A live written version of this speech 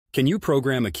Can you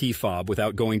program a key fob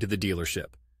without going to the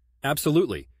dealership?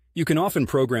 Absolutely. You can often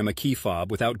program a key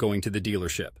fob without going to the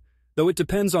dealership, though it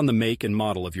depends on the make and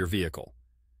model of your vehicle.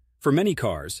 For many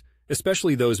cars,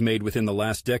 especially those made within the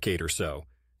last decade or so,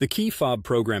 the key fob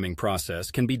programming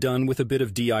process can be done with a bit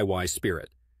of DIY spirit.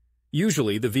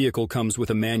 Usually, the vehicle comes with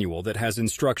a manual that has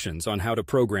instructions on how to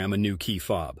program a new key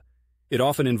fob. It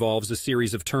often involves a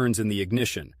series of turns in the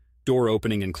ignition, door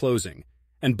opening and closing,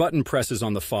 and button presses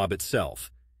on the fob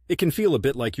itself. It can feel a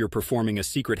bit like you're performing a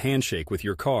secret handshake with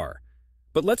your car.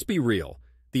 But let's be real,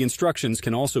 the instructions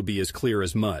can also be as clear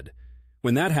as mud.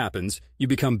 When that happens, you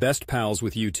become best pals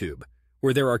with YouTube,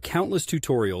 where there are countless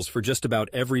tutorials for just about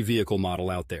every vehicle model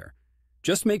out there.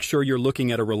 Just make sure you're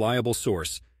looking at a reliable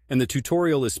source, and the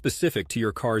tutorial is specific to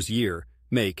your car's year,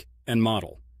 make, and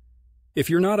model. If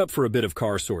you're not up for a bit of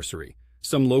car sorcery,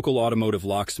 some local automotive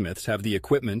locksmiths have the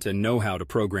equipment and know-how to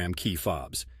program key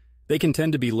fobs. They can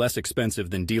tend to be less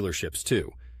expensive than dealerships,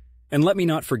 too. And let me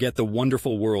not forget the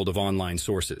wonderful world of online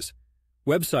sources.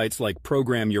 Websites like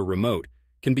Program Your Remote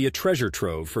can be a treasure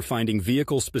trove for finding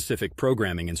vehicle-specific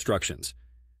programming instructions.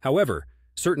 However,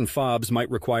 certain fobs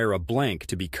might require a blank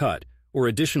to be cut or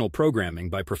additional programming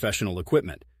by professional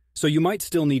equipment, so you might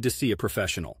still need to see a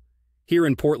professional. Here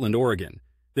in Portland, Oregon,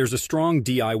 there's a strong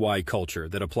DIY culture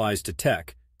that applies to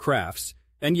tech, crafts,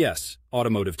 and yes,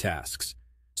 automotive tasks.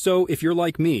 So if you're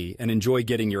like me and enjoy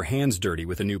getting your hands dirty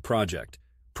with a new project,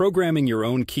 programming your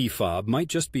own key fob might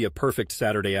just be a perfect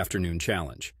Saturday afternoon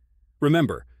challenge.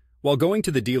 Remember, while going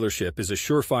to the dealership is a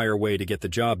surefire way to get the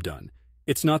job done,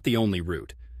 it's not the only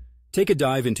route. Take a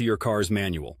dive into your car's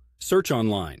manual, search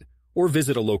online, or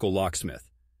visit a local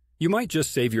locksmith. You might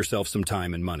just save yourself some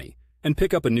time and money, and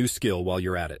pick up a new skill while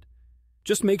you're at it.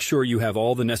 Just make sure you have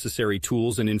all the necessary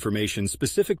tools and information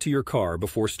specific to your car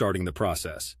before starting the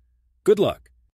process. Good luck!